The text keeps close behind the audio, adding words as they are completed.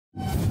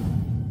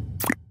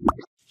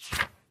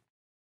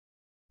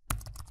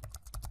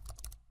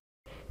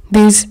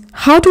This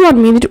How to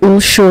 1 Minute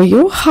will show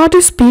you how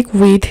to speak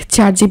with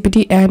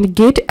ChatGPT and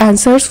get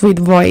answers with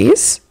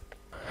voice.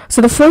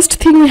 So the first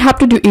thing we have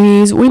to do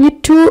is we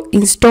need to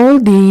install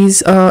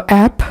this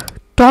app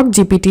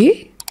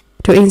TalkGPT.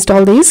 To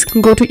install this,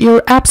 go to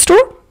your app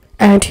store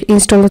and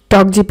install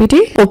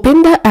TalkGPT.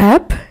 Open the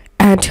app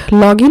and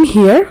log in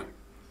here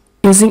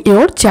using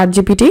your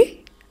ChatGPT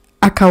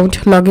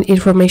account login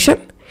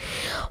information.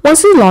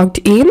 Once you logged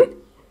in,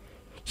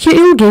 here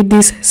you'll get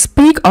this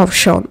speak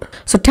option.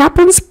 So tap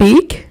on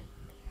speak,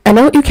 and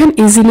now you can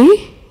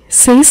easily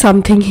say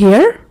something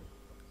here.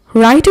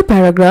 Write a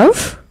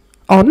paragraph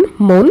on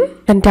moon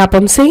and tap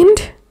on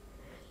send,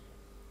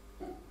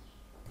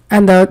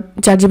 and the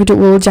ChatGPT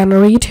will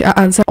generate an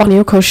answer on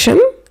your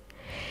question.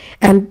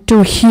 And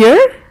to hear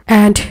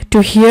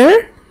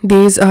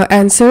these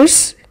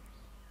answers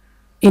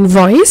in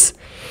voice,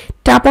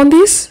 tap on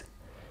this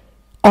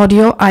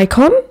audio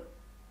icon.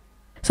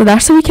 So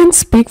that's how we can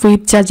speak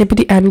with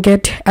ChatGPT and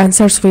get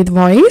answers with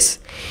voice.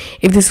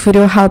 If this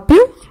video helped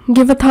you,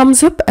 give a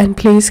thumbs up and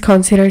please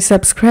consider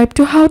subscribe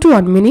to How to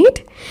 1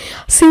 Minute.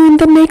 See you in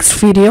the next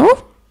video.